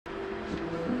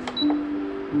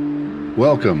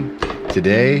Welcome.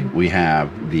 Today we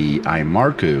have the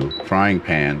imarku frying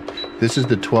pan. This is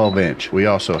the 12-inch. We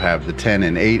also have the 10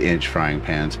 and 8-inch frying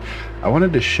pans. I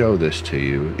wanted to show this to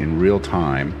you in real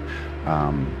time.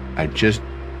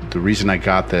 The reason I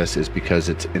got this is because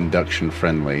it's induction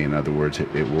friendly. In other words,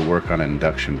 it will work on an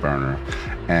induction burner.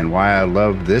 And why I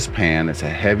love this pan, it's a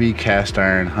heavy cast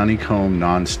iron honeycomb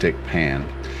non-stick pan.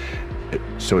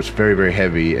 So it's very, very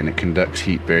heavy and it conducts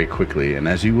heat very quickly. And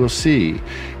as you will see,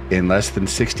 in less than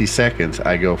 60 seconds,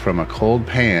 I go from a cold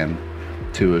pan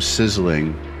to a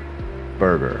sizzling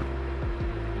burger.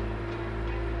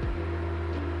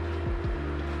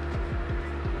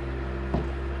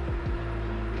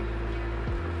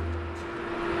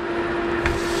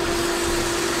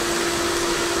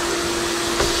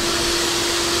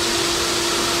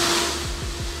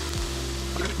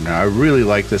 Now, I really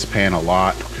like this pan a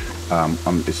lot.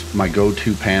 It's my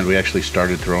go-to pan. We actually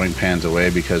started throwing pans away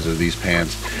because of these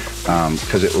pans,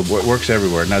 because it works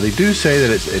everywhere. Now, they do say that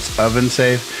it's oven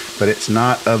safe, but it's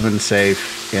not oven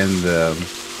safe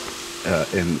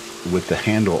with the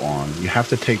handle on. You have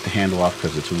to take the handle off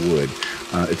because it's wood.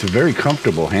 It's a very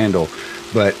comfortable handle,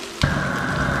 but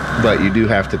you do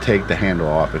have to take the handle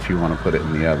off if you want to put it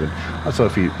in the oven. Also,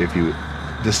 if you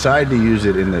decide to use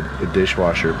it in the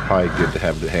dishwasher, probably good to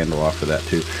have the handle off for that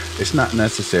too. It's not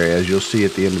necessary, as you'll see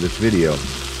at the end of this video.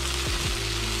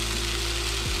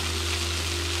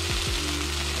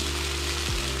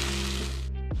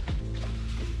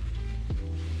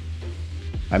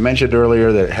 I mentioned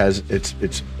earlier that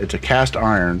it's a cast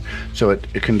iron, so it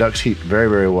conducts heat very,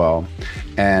 very well.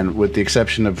 And with the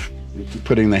exception of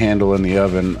putting the handle in the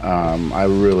oven, I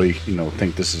really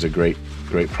think this is a great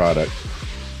product.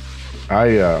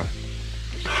 I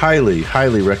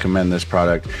highly recommend this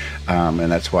product, and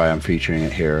that's why I'm featuring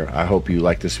it here. I hope you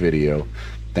like this video.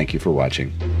 Thank you for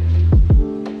watching.